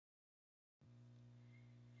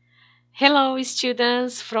Hello,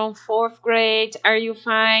 students from fourth grade. Are you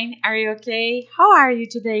fine? Are you okay? How are you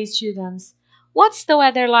today, students? What's the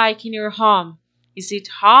weather like in your home? Is it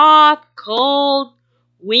hot, cold,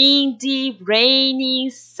 windy, rainy,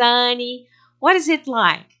 sunny? What is it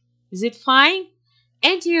like? Is it fine?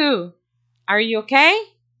 And you? Are you okay?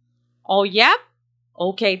 Oh, yep.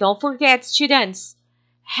 Okay, don't forget, students.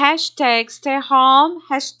 Hashtag stay home,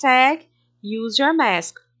 hashtag use your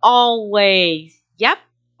mask. Always. Yep.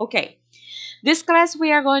 Okay. This class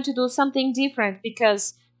we are going to do something different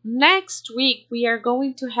because next week we are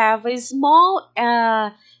going to have a small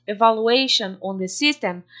evaluation on the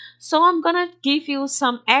system. So I'm going to give you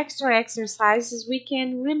some extra exercises we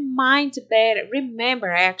can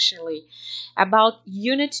remember actually about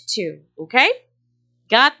unit 2, okay?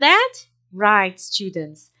 Got that? Right,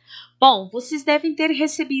 students. Bom, vocês devem ter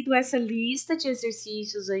recebido essa lista de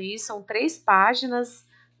exercícios aí, são 3 páginas,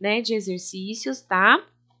 né, de exercícios, tá?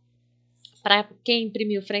 Para quem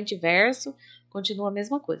imprimiu frente e verso, continua a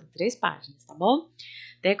mesma coisa, 3 páginas, tá bom?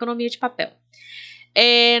 Da economia de papel.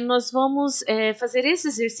 Nós vamos fazer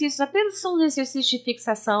esses exercícios, apenas são exercícios de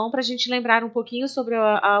fixação, para a gente lembrar um pouquinho sobre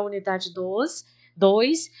a unidade 2.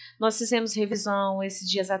 Nós fizemos revisão esses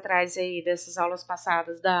dias atrás aí dessas aulas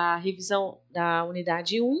passadas da revisão da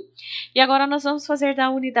unidade 1. E agora nós vamos fazer da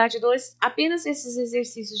unidade 2 apenas esses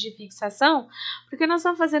exercícios de fixação, porque nós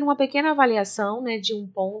vamos fazer uma pequena avaliação, né, de um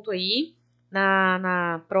ponto aí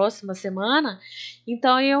na próxima semana.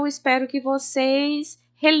 Então eu espero que vocês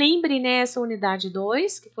relembrem, né, essa unidade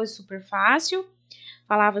 2, que foi super fácil.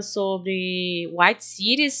 Falava sobre White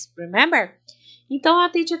Cities, remember? Então, a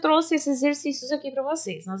Titi trouxe esses exercícios aqui para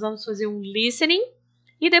vocês. Nós vamos fazer um listening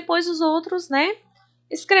e depois os outros, né?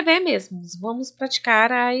 Escrever mesmo. Vamos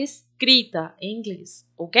praticar a escrita em inglês,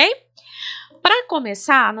 ok? Para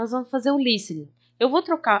começar, nós vamos fazer o listening. Eu vou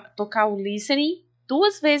tocar o listening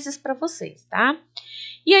 2 vezes para vocês, tá?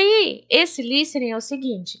 E aí, esse listening é o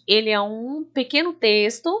seguinte, ele é um pequeno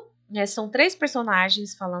texto, né? São 3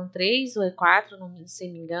 personagens falando, 3 ou 4, não sei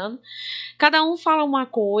me engano. Cada um fala uma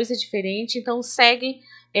coisa diferente, então segue,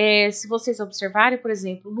 se vocês observarem, por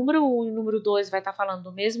exemplo, o número 1 e o número 2 vai estar falando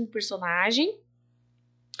do mesmo personagem.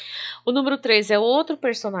 O número 3 é outro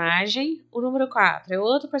personagem, o número 4 é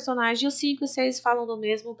outro personagem, e o 5 e o 6 falam do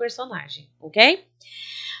mesmo personagem, ok?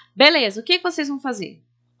 Beleza, o que vocês vão fazer?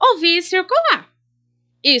 Ouvir e circular.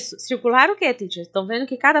 Isso, circular o quê, teacher? Estão vendo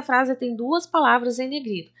que cada frase tem 2 palavras em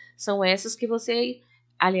negrito. São essas que você,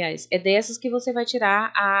 aliás, é dessas que você vai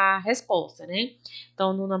tirar a resposta, né?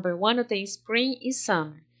 Então, no number 1 eu tenho spring e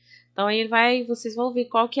summer. Então, aí vocês vão ver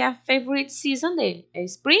qual que é a favorite season dele. É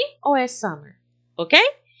spring ou é summer? Ok?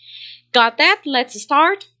 Got that? Let's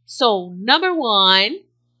start. So, number 1,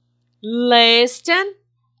 listen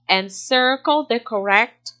and circle the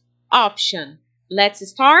correct option. Let's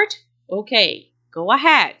start. Okay. Go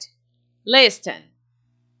ahead. Listen.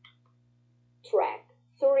 Track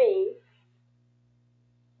 3.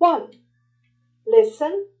 1.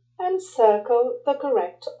 Listen and circle the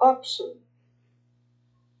correct option.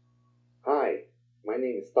 Hi, my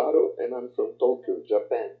name is Taro and I'm from Tokyo,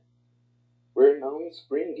 Japan. We're now in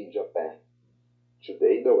spring in Japan.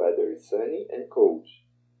 Today the weather is sunny and cold.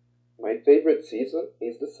 My favorite season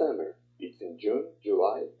is the summer. It's in June,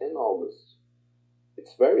 July and August.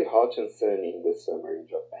 It's very hot and sunny in the summer in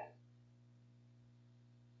Japan.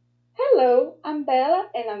 Hello, I'm Bella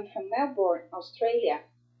and I'm from Melbourne, Australia.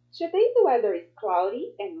 Today the weather is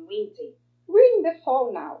cloudy and windy. We're in the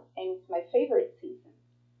fall now and it's my favorite season.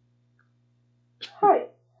 Hi,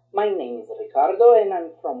 my name is Ricardo and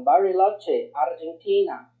I'm from Bariloche,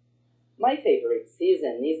 Argentina. My favorite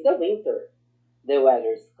season is the winter. The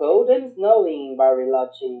weather is cold and snowy in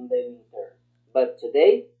Bariloche in the winter, but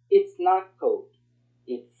today it's not cold.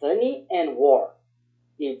 It's sunny and warm.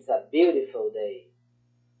 It's a beautiful day.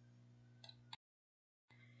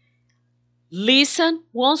 Listen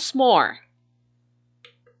once more.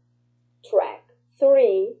 Track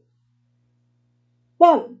 3.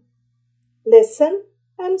 1. Listen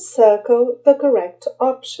and circle the correct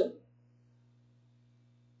option.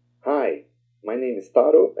 Hi, my name is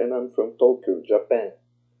Taro and I'm from Tokyo, Japan.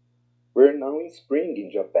 We're now in spring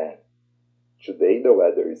in Japan. Today the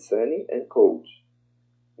weather is sunny and cold.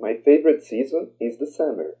 My favorite season is the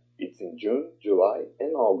summer. It's in June, July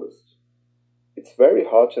and August. It's very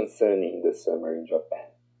hot and sunny in the summer in Japan.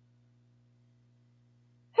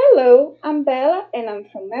 Hello, I'm Bella and I'm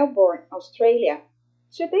from Melbourne, Australia.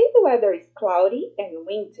 Today the weather is cloudy and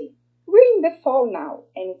windy. We're in the fall now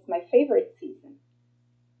and it's my favorite season.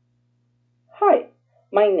 Hi,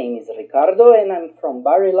 my name is Ricardo and I'm from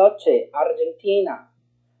Bariloche, Argentina.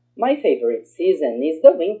 My favorite season is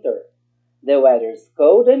the winter. The weather's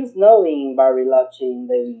cold and snowing in Bariloche in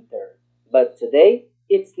the winter. But today,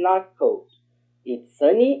 it's not cold. It's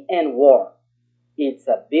sunny and warm. It's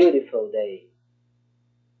a beautiful day.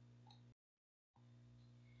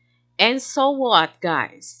 And so what,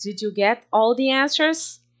 guys? Did you get all the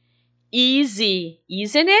answers? Easy,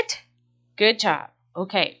 isn't it? Good job.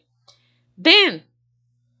 Okay. Then,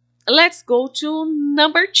 let's go to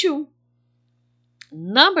number 2.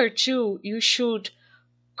 Number 2, you should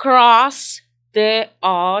cross the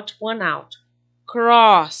odd one out.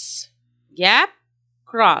 Cross. Yep.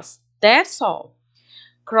 Cross. That's all.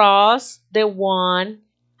 Cross the one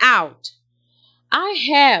out. I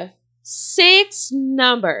have 6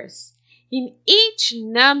 numbers. In each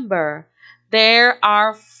number, there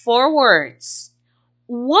are 4 words.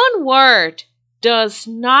 One word does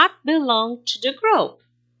not belong to the group.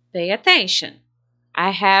 Pay attention.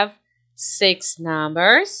 I have 6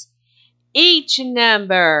 numbers. Each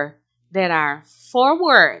number, there are 4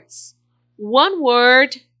 words. One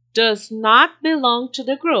word does not belong to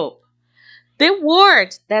the group. The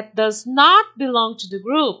word that does not belong to the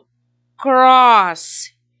group,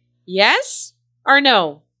 cross. Yes or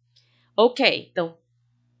no? Ok, então,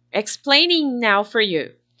 explaining now for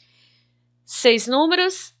you. 6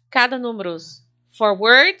 números, cada número 4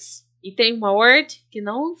 words, e tem uma word que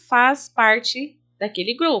não faz parte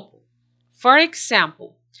daquele grupo. For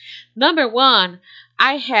example, number 1,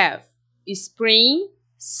 I have spring,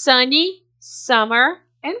 sunny, summer,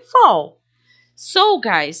 and fall. So,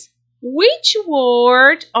 guys, which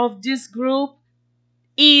word of this group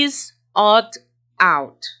is odd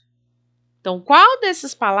out? Então, qual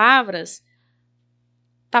dessas palavras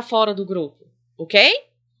está fora do grupo? Ok?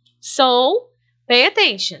 So, pay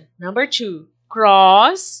attention. Number 2,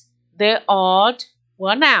 cross the odd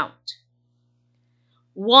one out.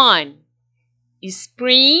 1,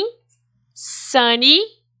 spring, sunny,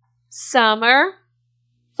 summer,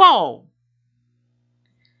 fall.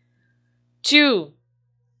 2,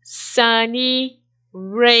 sunny,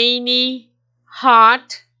 rainy,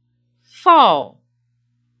 hot, fall.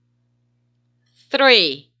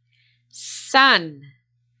 3, sun,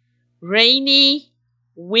 rainy,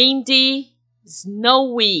 windy,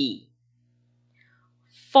 snowy.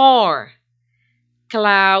 4,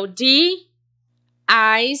 cloudy,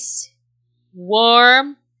 ice,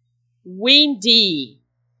 warm, windy.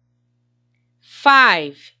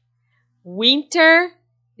 5, winter,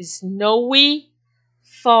 snowy,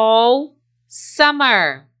 fall,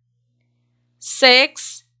 summer.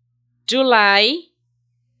 6, July,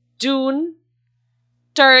 June,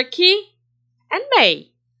 Turkey, and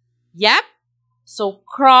May. Yep, so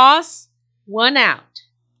cross one out.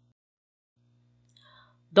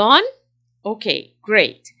 Done? Okay,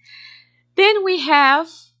 great. Then we have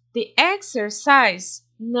the exercise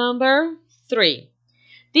number 3.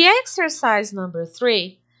 The exercise number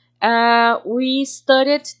 3, we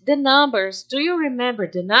studied the numbers. Do you remember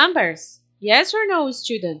the numbers? Yes or no,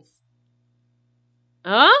 students?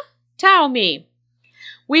 Tell me.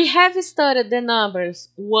 We have studied the numbers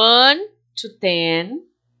 1 to 10.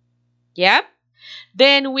 Yep.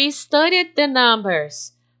 Then we studied the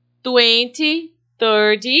numbers 20,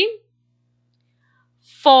 30,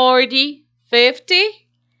 40, 50,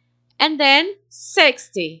 and then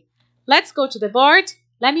 60. Let's go to the board.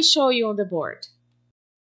 Let me show you on the board.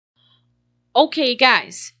 Okay,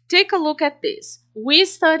 guys, take a look at this. We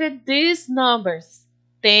studied these numbers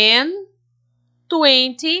 10,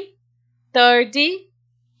 20, 30,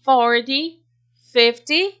 40,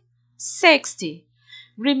 50, 60.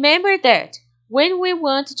 Remember that when we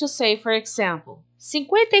want to say, for example,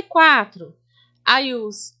 54, I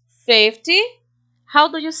use 50. How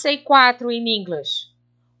do you say 4 in English?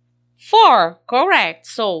 4, correct.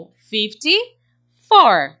 So,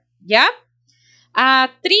 54. Yeah?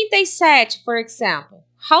 37, for example.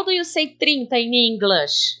 How do you say 30 in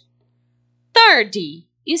English? 30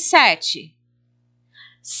 is 7.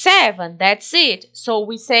 7, that's it. So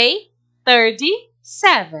we say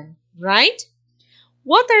 37, right?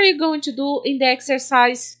 What are you going to do in the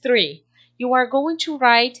exercise 3? You are going to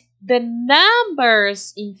write the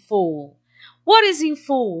numbers in full. What is in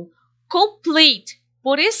full? Complete.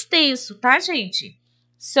 Por extenso, tá, gente?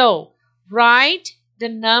 So, write the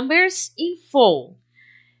numbers in full.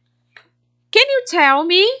 Can you tell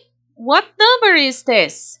me what number is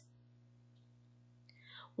this?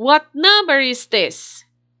 What number is this?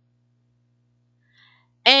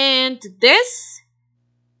 And this?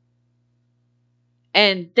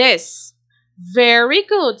 And this. Very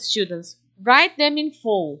good, students. Write them in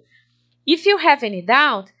full. If you have any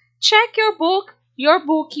doubt, check your book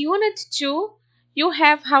Unit 2. You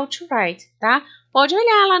have how to write, tá? Pode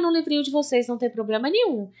olhar lá no livrinho de vocês, não tem problema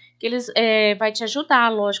nenhum. Que eles vai te ajudar,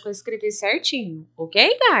 lógico, a escrever certinho.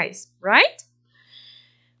 Ok, guys? Right?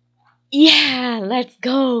 Yeah, let's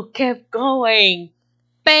go. Keep going.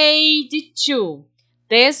 Page 2.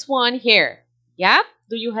 This one here. Yep.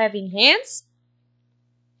 Do you have in hands?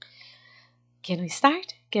 Can we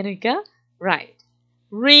start? Can we go? Right.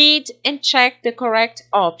 Read and check the correct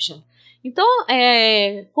option. Então,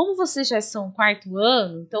 como vocês já são quarto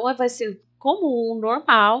ano, então vai ser comum,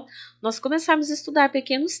 normal, nós começarmos a estudar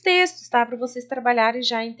pequenos textos, tá? Para vocês trabalharem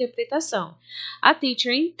já a interpretação. A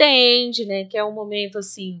teacher entende, né, que é um momento,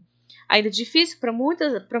 assim, ainda difícil para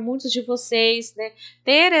muitos de vocês, né,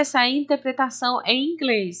 ter essa interpretação em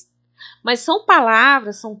inglês. Mas são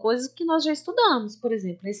palavras, são coisas que nós já estudamos. Por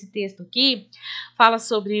exemplo, esse texto aqui fala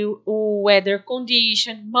sobre o weather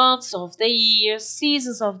condition, months of the year,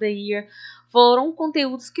 seasons of the year. Foram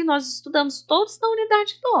conteúdos que nós estudamos todos na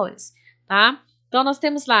unidade 2, tá? Então, nós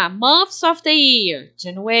temos lá months of the year,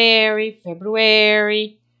 January,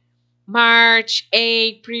 February, March,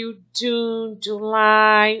 April, June,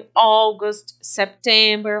 July, August,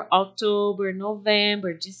 September, October,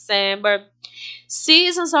 November, December.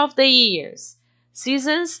 Seasons of the years.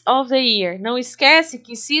 Seasons of the year. Não esquece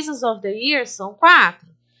que seasons of the year são 4.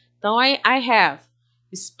 Então, I have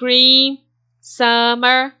spring,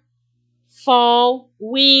 summer, fall,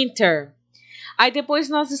 winter. Aí depois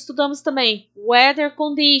nós estudamos também weather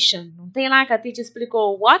condition. Não tem lá que a teacher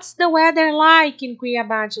explicou what's the weather like in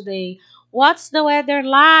Cuiabá today? What's the weather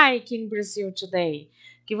like in Brazil today?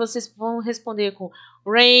 Que vocês vão responder com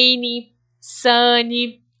rainy,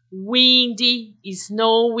 sunny, windy,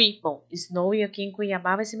 snowy. Bom, snowy aqui em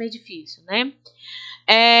Cuiabá vai ser meio difícil, né?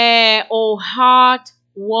 Ou hot,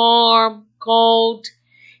 warm, cold.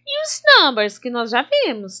 E os numbers que nós já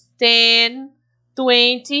vimos. 10,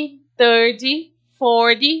 20, 30,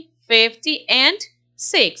 40, 50, and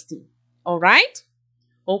 60. Alright?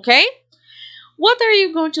 Okay? What are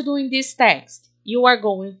you going to do in this text? You are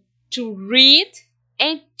going to read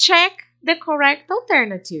and check the correct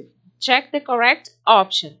alternative. Check the correct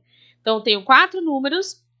option. Então, tenho 4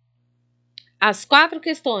 números. As 4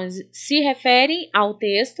 questões se referem ao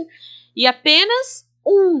texto e apenas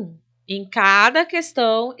um em cada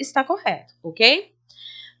questão está correto, ok?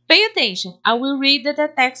 Pay attention. I will read the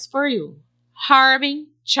text for you. Harbin,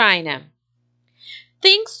 China.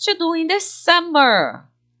 Things to do in the summer.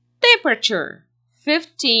 Temperature,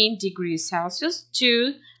 15 degrees Celsius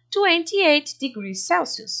to 28 degrees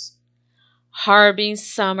Celsius. Harbin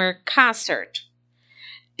Summer Concert.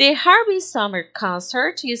 The Harbin Summer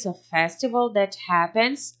Concert is a festival that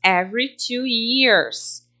happens every 2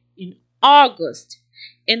 years in August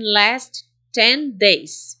and lasts 10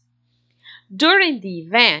 days. During the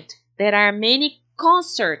event, there are many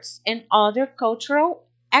concerts and other cultural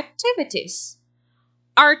activities.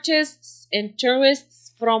 Artists and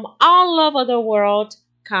tourists from all over the world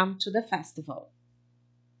come to the festival.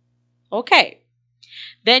 Okay,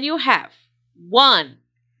 then you have 1.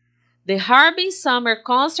 The Harbin Summer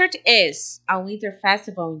Concert is a winter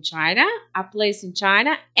festival in China, a place in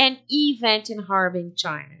China, and event in Harbin,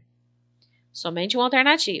 China. Somente uma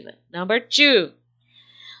alternativa. Number 2.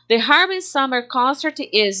 The Harbin Summer Concert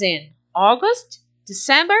is in August,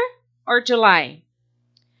 December, or July.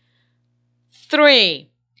 3.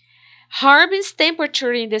 Harbin's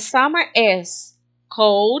temperature in the summer is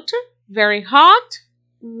cold, very hot,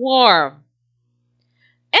 warm.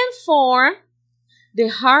 And 4. The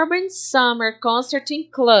Harbin Summer Concert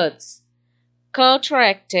includes cultural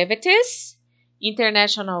activities,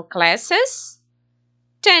 international classes,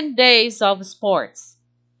 10 days of sports.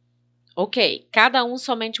 Ok, cada um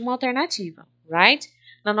somente uma alternativa, right?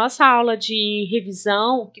 Na nossa aula de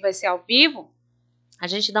revisão, que vai ser ao vivo, a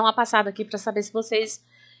gente dá uma passada aqui para saber se vocês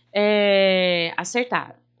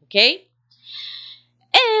acertaram, ok?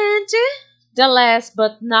 And the last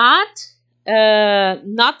but not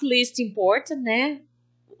least important, né?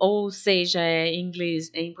 Ou seja, em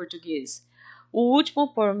inglês, em português. O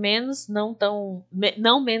último, por menos, não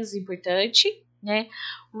menos importante, né?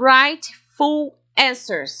 Write full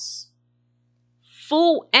answers.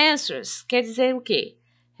 Full answers quer dizer o quê?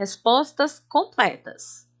 Respostas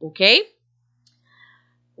completas, ok?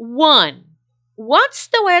 1. What's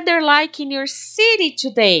the weather like in your city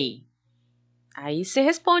today? Aí você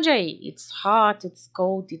responde aí. It's hot, it's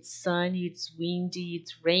cold, it's sunny, it's windy,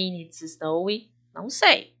 it's rainy, it's snowy. Não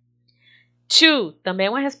sei. 2. Também é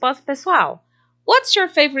uma resposta pessoal. What's your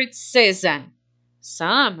favorite season?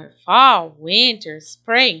 Summer, fall, winter,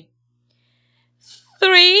 spring.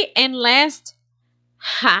 3. And last,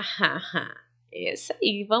 esse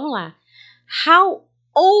aí, vamos lá. How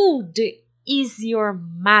old is your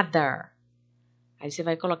mother? Aí você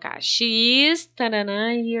vai colocar she is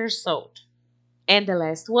tanana years old. And the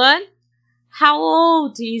last one, how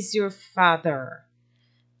old is your father?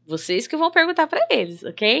 Vocês que vão perguntar para eles,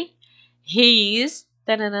 ok? He is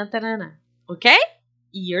tanana tanana, ok?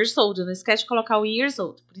 Years old, não esquece de colocar o years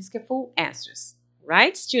old, por isso que é full answers,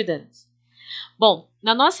 right, students? Bom,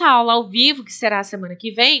 na nossa aula ao vivo, que será a semana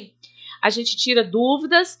que vem, a gente tira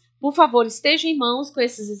dúvidas. Por favor, estejam em mãos com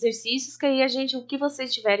esses exercícios, que aí o que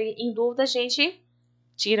vocês tiverem em dúvida, a gente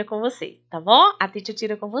tira com vocês, tá bom? A teacher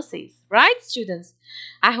tira com vocês, right, students?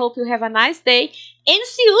 I hope you have a nice day and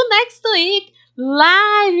see you next week.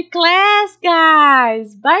 Live class,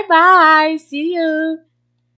 guys. Bye bye. See you.